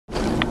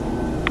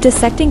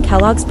Dissecting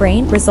Kellogg's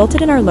brain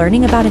resulted in our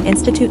learning about an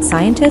Institute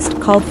scientist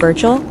called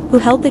Virgil, who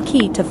held the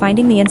key to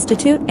finding the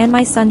Institute, and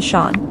my son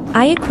Sean.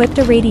 I equipped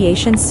a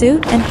radiation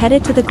suit and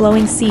headed to the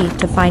glowing sea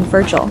to find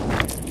Virgil.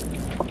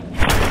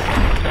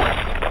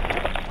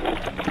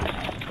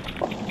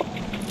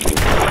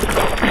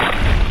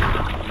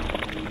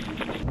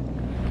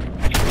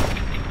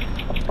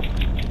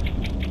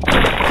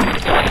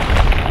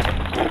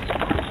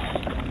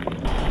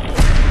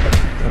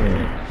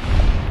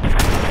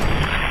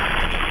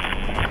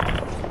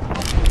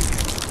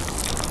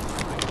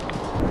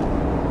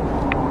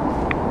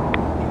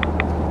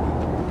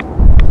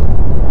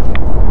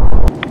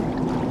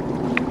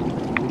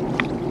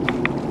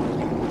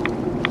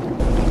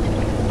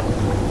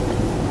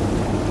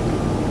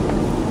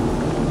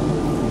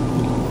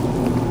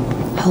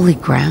 Holy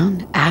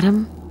ground,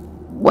 Atom?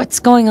 What's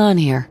going on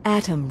here?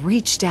 Atom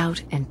reached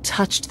out and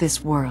touched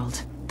this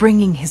world,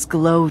 bringing his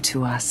glow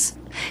to us.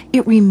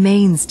 It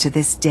remains to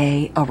this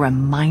day a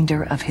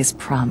reminder of his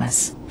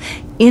promise.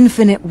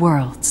 Infinite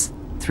worlds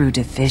through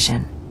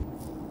division.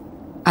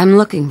 I'm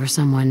looking for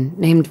someone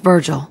named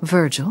Virgil.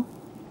 Virgil?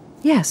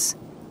 Yes,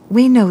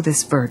 we know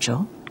this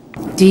Virgil.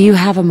 Do you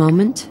have a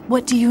moment?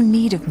 What do you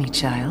need of me,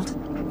 child?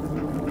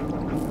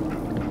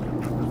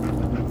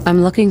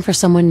 I'm looking for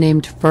someone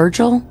named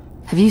Virgil.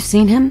 Have you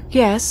seen him?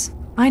 Yes,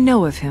 I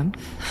know of him.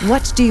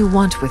 What do you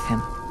want with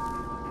him?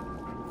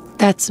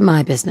 That's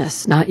my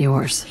business, not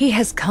yours. He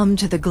has come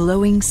to the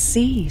glowing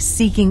sea,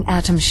 seeking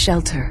Atom's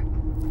shelter.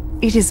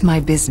 It is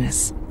my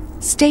business.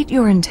 State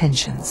your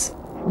intentions.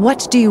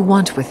 What do you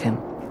want with him?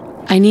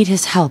 I need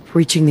his help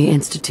reaching the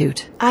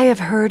Institute. I have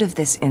heard of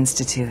this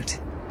Institute.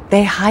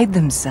 They hide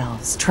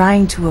themselves,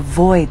 trying to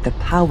avoid the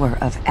power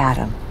of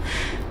Atom.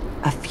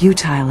 A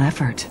futile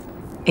effort.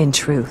 In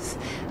truth,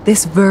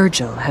 this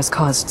Virgil has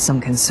caused some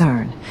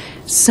concern.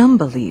 Some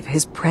believe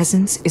his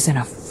presence is an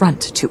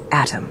affront to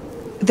Atom.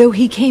 Though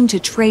he came to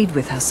trade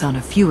with us on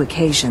a few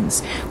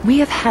occasions, we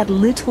have had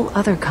little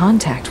other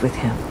contact with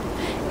him.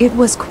 It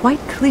was quite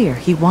clear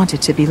he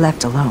wanted to be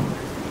left alone.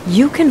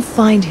 You can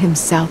find him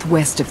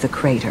southwest of the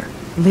crater,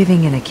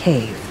 living in a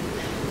cave.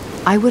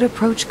 I would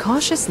approach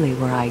cautiously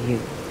were I you.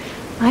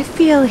 I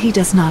feel he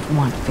does not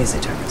want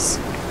visitors.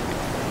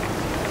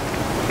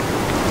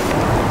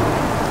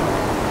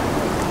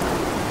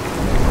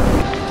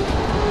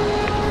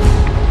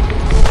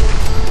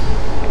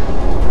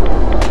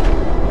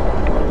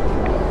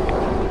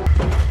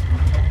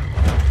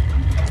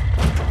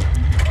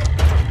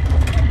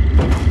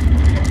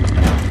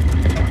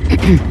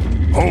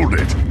 Hold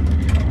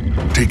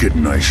it. Take it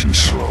nice and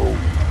slow.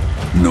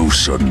 No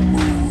sudden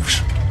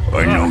moves.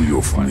 I know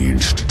you're from the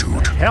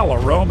Institute. Hell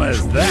aroma is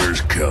So that?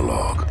 where's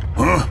Kellogg?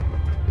 Huh?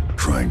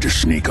 Trying to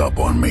sneak up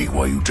on me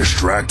while you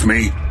distract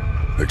me?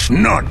 It's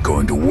not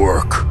going to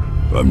work.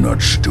 I'm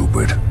not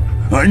stupid.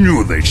 I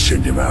knew they'd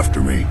send him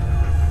after me.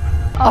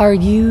 Are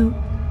you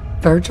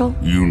Virgil?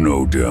 You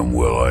know damn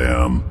well I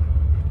am.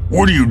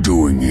 What are you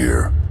doing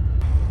here?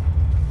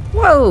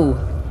 Whoa!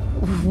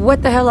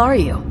 What the hell are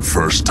you?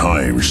 First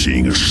time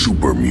seeing a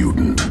super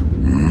mutant.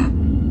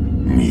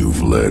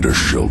 You've led a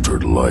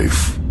sheltered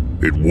life.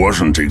 It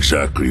wasn't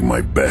exactly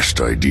my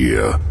best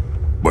idea,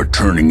 but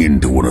turning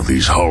into one of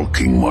these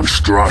hulking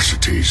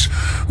monstrosities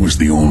was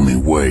the only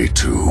way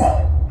to...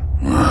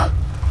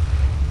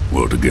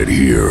 Well, to get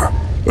here,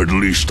 at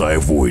least I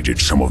avoided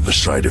some of the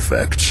side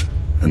effects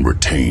and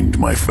retained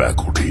my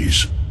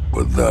faculties.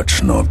 But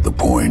that's not the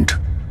point.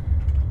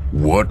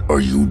 What are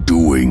you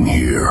doing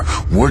here?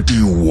 What do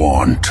you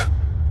want?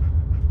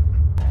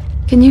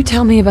 Can you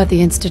tell me about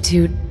the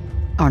Institute,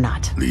 or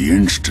not? The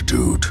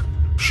Institute?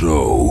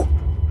 So,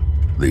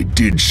 they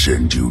did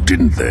send you,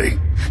 didn't they?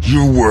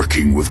 You're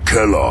working with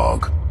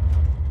Kellogg.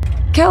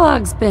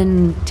 Kellogg's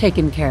been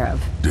taken care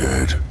of.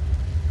 Dead.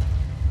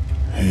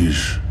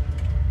 He's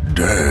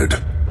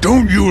dead.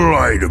 Don't you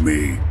lie to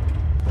me.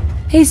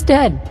 He's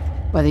dead,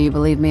 whether you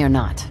believe me or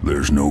not.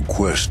 There's no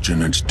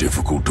question it's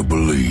difficult to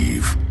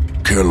believe.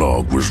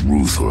 Kellogg was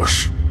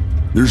ruthless.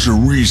 There's a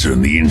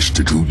reason the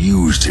Institute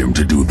used him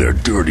to do their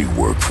dirty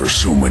work for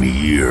so many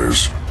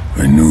years.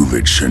 I knew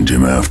they'd send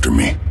him after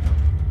me.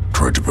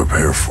 Tried to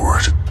prepare for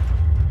it.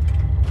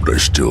 But I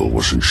still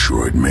wasn't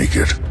sure I'd make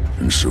it.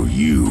 And so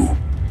you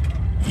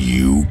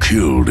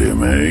killed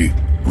him, eh?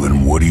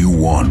 Then what do you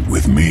want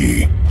with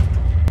me?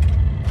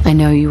 I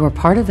know you were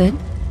part of it,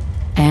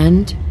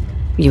 and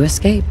you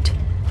escaped.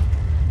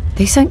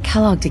 They sent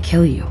Kellogg to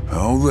kill you.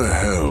 How the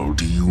hell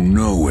do you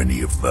know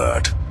any of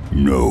that?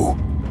 No,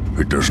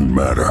 it doesn't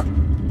matter.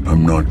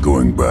 I'm not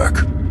going back.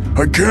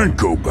 I can't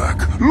go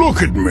back.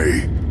 Look at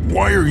me.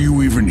 Why are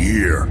you even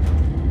here?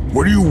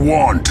 What do you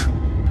want?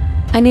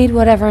 I need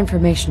whatever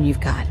information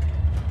you've got.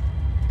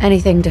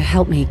 Anything to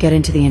help me get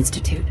into the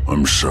Institute.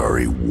 I'm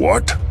sorry,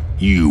 what?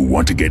 You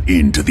want to get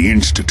into the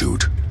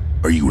Institute?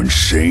 Are you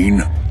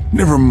insane?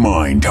 Never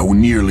mind how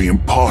nearly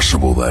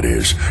impossible that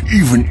is.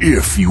 Even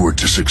if you were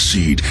to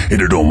succeed,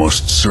 it'd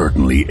almost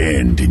certainly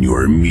end in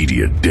your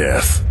immediate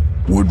death.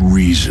 What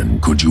reason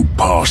could you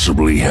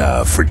possibly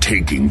have for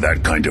taking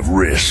that kind of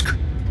risk?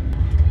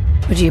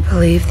 Would you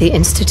believe the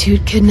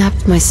Institute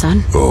kidnapped my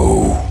son?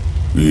 Oh,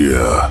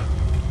 yeah.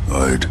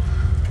 I'd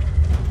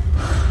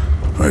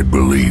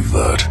believe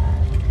that.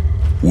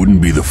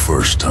 Wouldn't be the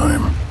first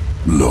time.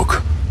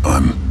 Look,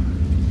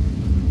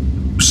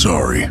 I'm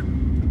sorry.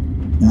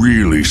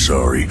 Really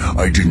sorry.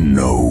 I didn't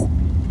know.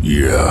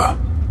 Yeah.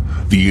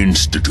 The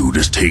Institute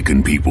has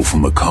taken people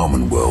from the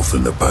Commonwealth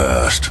in the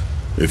past.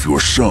 If your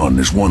son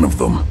is one of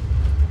them,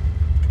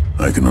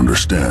 I can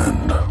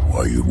understand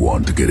why you'd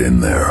want to get in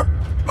there.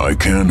 I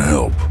can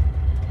help,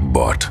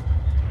 but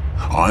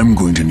I'm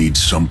going to need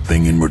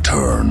something in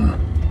return.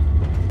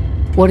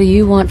 What do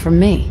you want from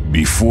me?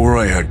 Before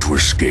I had to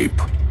escape,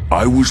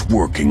 I was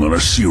working on a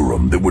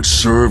serum that would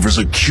serve as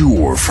a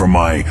cure for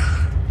my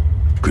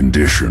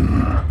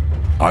condition.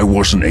 I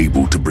wasn't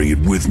able to bring it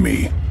with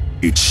me.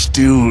 It's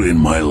still in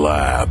my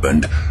lab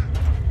and,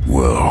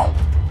 well,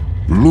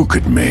 look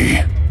at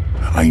me.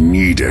 I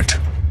need it.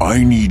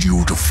 I need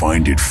you to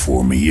find it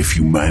for me if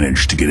you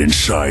manage to get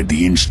inside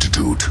the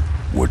Institute.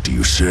 What do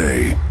you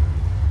say?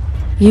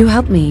 You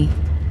help me,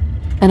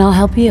 and I'll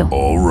help you.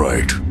 All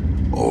right.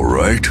 All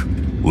right.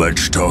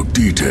 Let's talk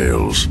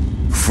details.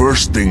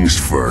 First things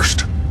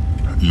first.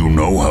 You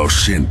know how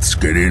synths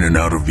get in and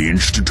out of the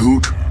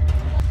Institute?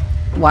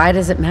 Why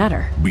does it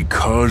matter?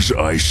 Because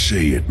I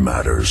say it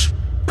matters.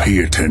 Pay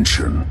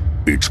attention.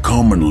 It's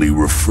commonly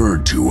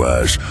referred to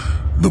as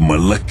the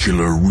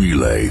molecular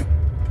relay.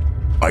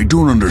 I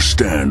don't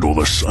understand all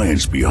the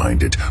science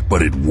behind it,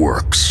 but it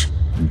works.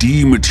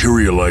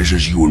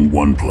 Dematerializes you in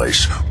one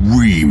place,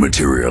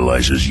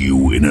 rematerializes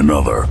you in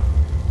another.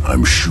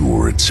 I'm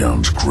sure it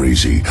sounds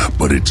crazy,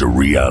 but it's a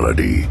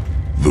reality.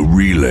 The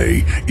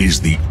relay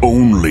is the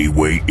only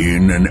way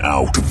in and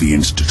out of the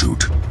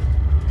Institute.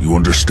 You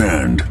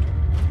understand?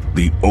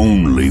 The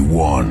only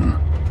one.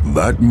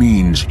 That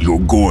means you're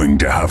going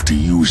to have to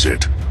use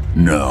it.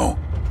 Now,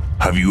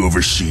 have you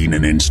ever seen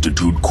an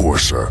Institute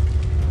courser?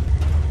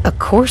 A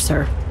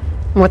courser?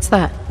 What's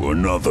that?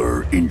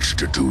 Another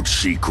Institute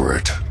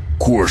secret.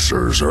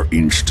 Coursers are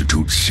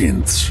Institute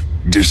synths,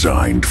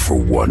 designed for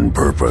one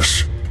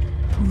purpose.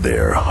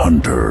 They're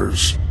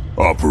hunters.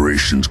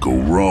 Operations go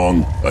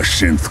wrong, a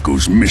synth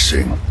goes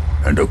missing,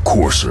 and a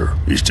courser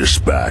is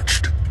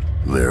dispatched.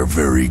 They're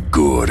very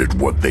good at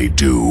what they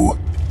do,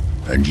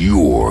 and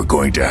you're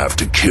going to have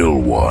to kill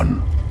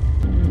one.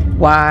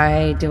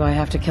 Why do I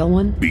have to kill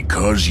one?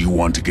 Because you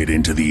want to get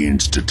into the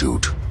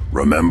Institute.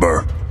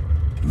 Remember?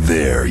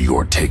 They're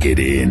your ticket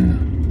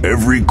in.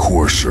 Every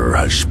courser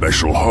has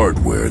special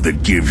hardware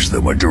that gives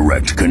them a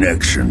direct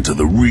connection to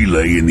the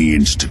relay in the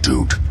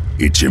Institute.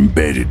 It's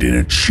embedded in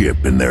a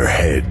chip in their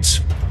heads.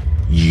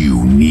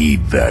 You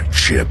need that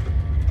chip.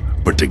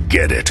 But to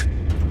get it,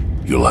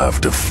 you'll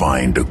have to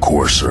find a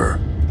courser.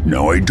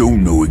 Now, I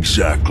don't know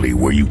exactly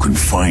where you can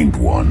find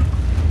one.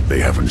 They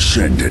haven't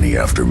sent any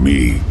after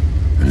me.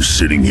 And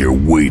sitting here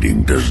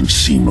waiting doesn't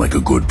seem like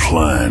a good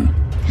plan.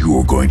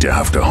 You're going to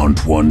have to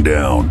hunt one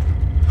down.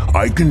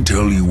 I can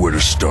tell you where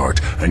to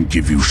start and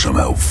give you some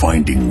help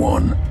finding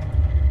one.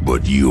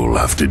 But you'll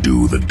have to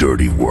do the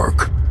dirty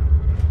work.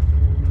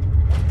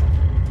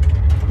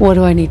 What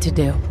do I need to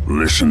do?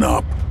 Listen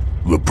up.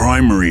 The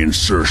primary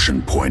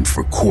insertion point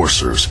for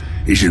coursers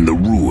is in the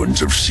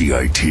ruins of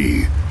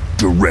CIT,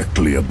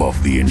 directly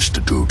above the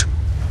Institute.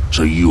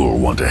 So you'll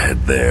want to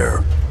head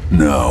there.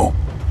 Now,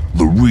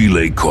 the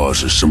relay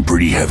causes some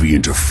pretty heavy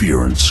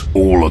interference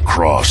all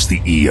across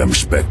the EM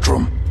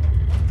spectrum.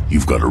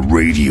 You've got a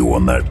radio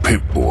on that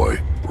Pip-Boy,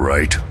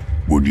 right?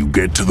 When you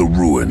get to the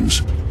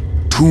ruins,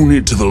 tune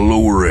it to the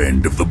lower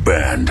end of the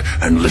band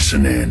and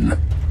listen in.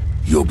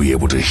 You'll be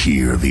able to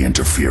hear the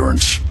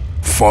interference.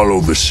 Follow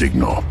the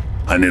signal,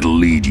 and it'll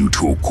lead you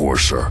to a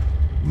courser.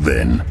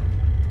 Then,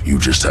 you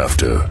just have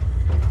to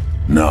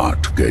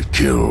not get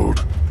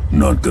killed.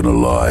 Not gonna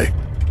lie,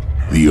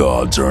 the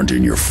odds aren't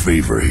in your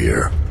favor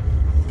here.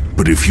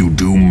 But if you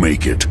do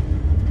make it,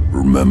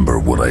 remember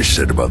what I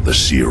said about the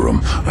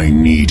serum. I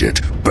need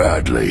it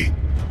badly.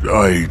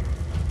 I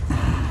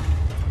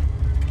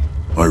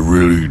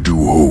really do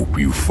hope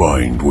you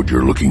find what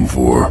you're looking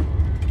for.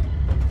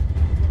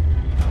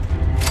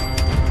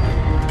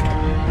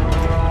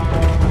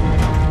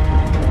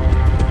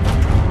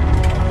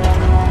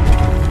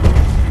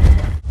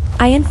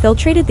 I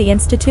infiltrated the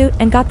Institute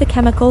and got the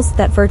chemicals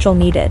that Virgil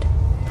needed.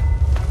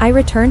 I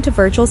returned to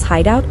Virgil's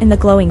hideout in the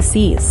glowing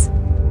seas.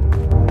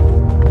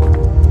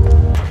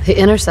 The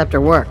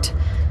interceptor worked.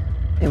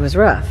 It was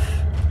rough,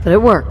 but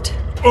it worked.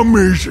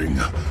 Amazing.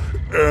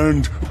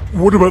 And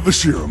what about the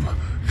serum?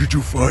 Did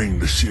you find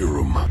the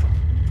serum?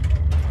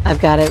 I've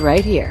got it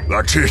right here.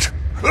 That's it.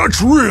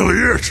 That's really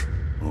it.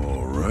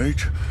 All right.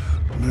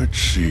 Let's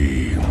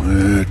see.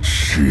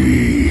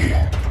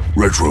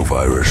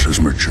 Retrovirus has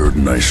matured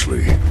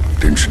nicely.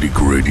 Density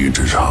gradient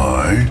is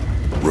high.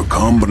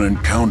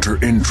 Recombinant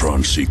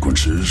counter-intron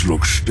sequences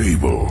look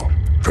stable.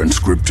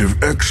 Transcriptive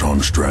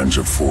exon strands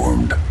have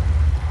formed.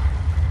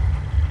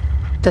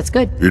 That's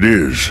good. It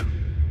is.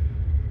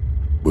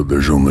 But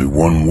there's only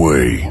one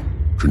way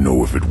to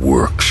know if it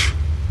works.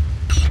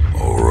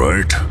 All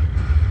right.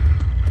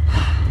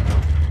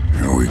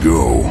 Here we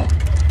go.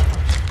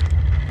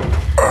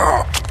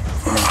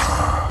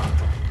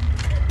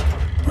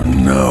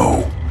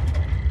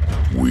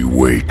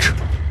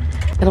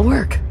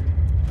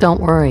 Don't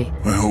worry.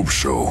 I hope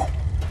so.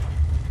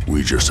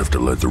 We just have to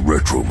let the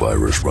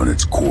retrovirus run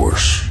its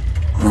course.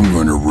 I'm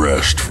going to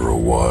rest for a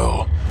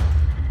while.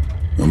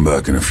 I'm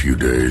back in a few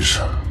days,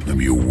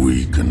 maybe a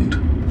week,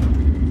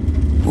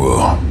 and...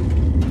 well,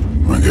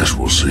 I guess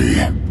we'll see.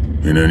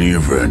 In any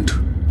event,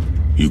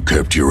 you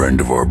kept your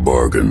end of our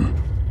bargain.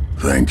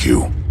 Thank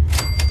you.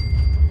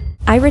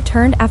 I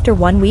returned after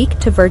 1 week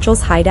to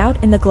Virgil's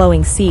hideout in the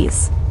glowing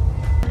seas.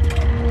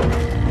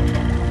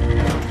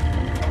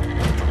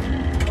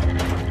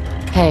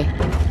 Hey.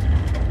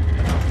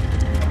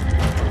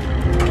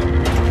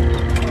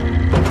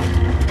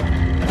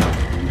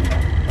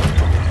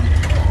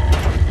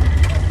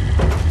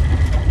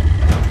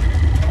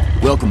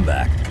 Welcome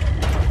back.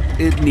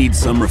 It needs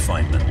some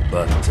refinement,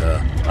 but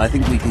I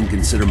think we can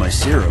consider my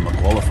serum a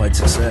qualified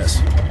success.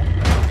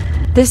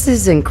 This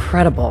is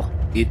incredible.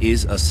 It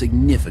is a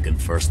significant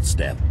first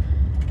step,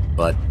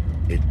 but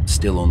it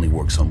still only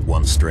works on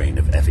one strain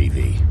of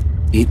FEV.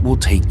 It will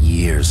take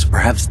years,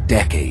 perhaps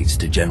decades,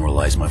 to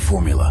generalize my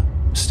formula.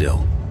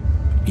 Still,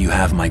 you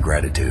have my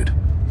gratitude.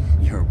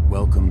 You're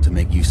welcome to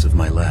make use of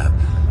my lab,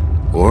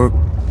 or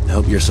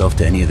help yourself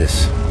to any of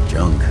this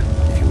junk,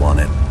 if you want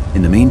it.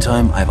 In the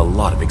meantime, I have a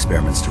lot of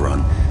experiments to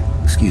run.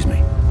 Excuse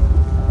me.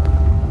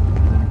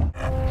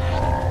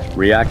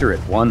 Reactor at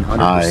 100%.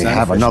 I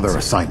have another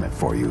efficiency. assignment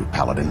for you,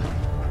 Paladin.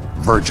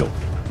 Virgil.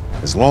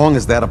 As long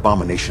as that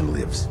abomination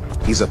lives,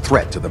 he's a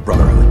threat to the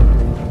Brotherhood.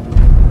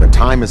 The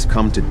time has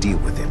come to deal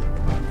with him.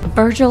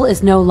 Virgil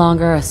is no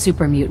longer a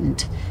super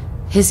mutant.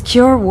 His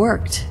cure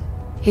worked.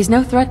 He's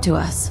no threat to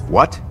us.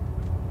 What?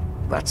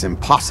 That's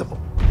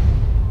impossible.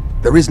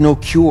 There is no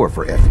cure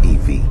for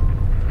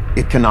FEV.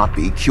 It cannot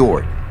be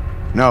cured.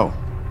 No,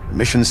 the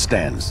mission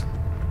stands.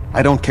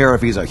 I don't care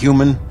if he's a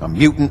human, a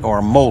mutant, or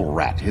a mole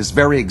rat. His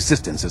very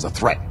existence is a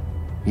threat.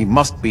 He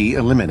must be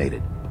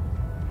eliminated.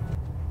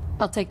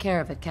 I'll take care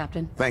of it,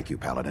 Captain. Thank you,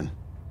 Paladin.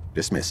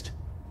 Dismissed.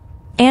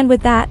 And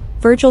with that,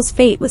 Virgil's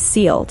fate was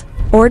sealed.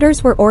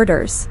 Orders were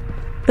orders.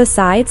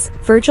 Besides,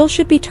 Virgil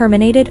should be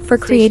terminated for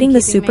creating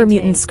the super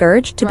mutant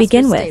scourge to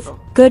begin with.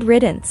 Good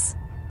riddance.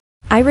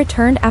 I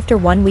returned after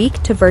 1 week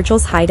to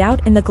Virgil's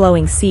hideout in the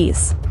glowing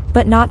seas,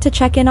 but not to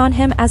check in on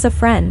him as a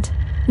friend.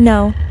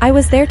 No, I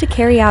was there to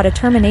carry out a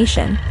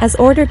termination, as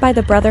ordered by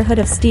the Brotherhood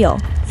of Steel.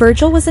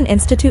 Virgil was an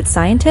Institute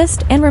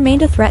scientist and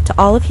remained a threat to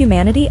all of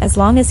humanity as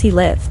long as he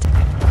lived.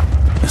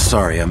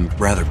 Sorry, I'm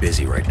rather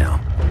busy right now.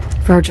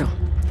 Virgil.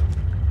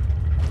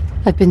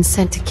 I've been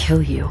sent to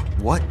kill you.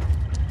 What?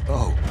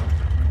 Oh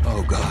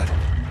God.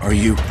 Are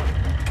you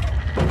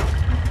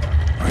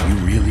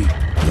really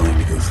going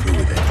to go through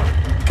with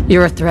it?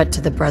 You're a threat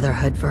to the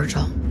Brotherhood,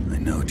 Virgil. I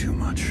know too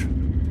much.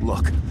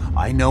 Look,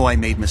 I know I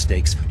made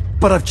mistakes,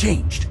 but I've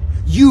changed.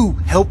 You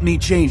helped me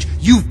change.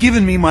 You've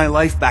given me my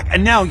life back,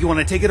 and now you want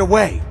to take it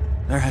away.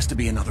 There has to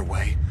be another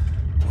way.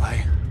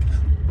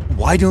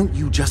 Why don't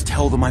you just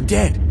tell them I'm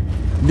dead?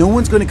 No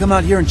one's going to come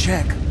out here and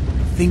check.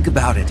 Think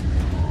about it.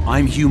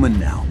 I'm human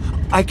now.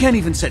 I can't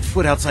even set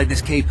foot outside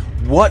this cave.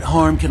 What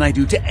harm can I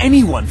do to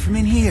anyone from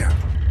in here?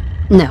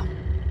 No.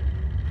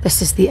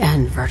 This is the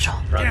end, Virgil.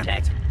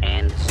 Protect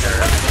and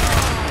serve.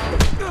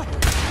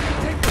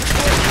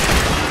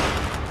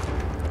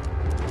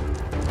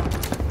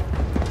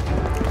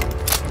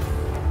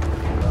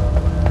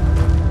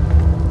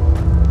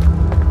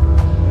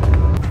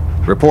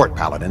 Report,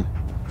 Paladin.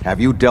 Have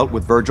you dealt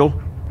with Virgil?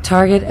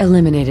 Target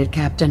eliminated,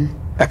 Captain.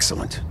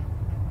 Excellent.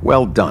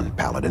 Well done,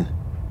 Paladin.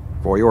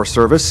 For your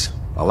service,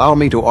 allow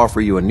me to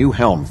offer you a new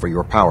helm for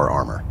your power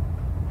armor.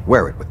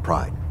 Wear it with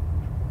pride.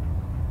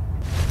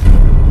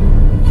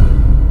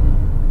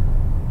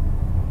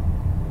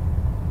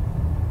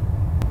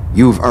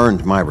 You've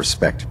earned my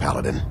respect,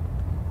 Paladin.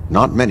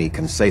 Not many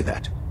can say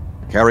that.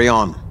 Carry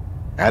on.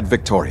 Ad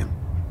Victoriam.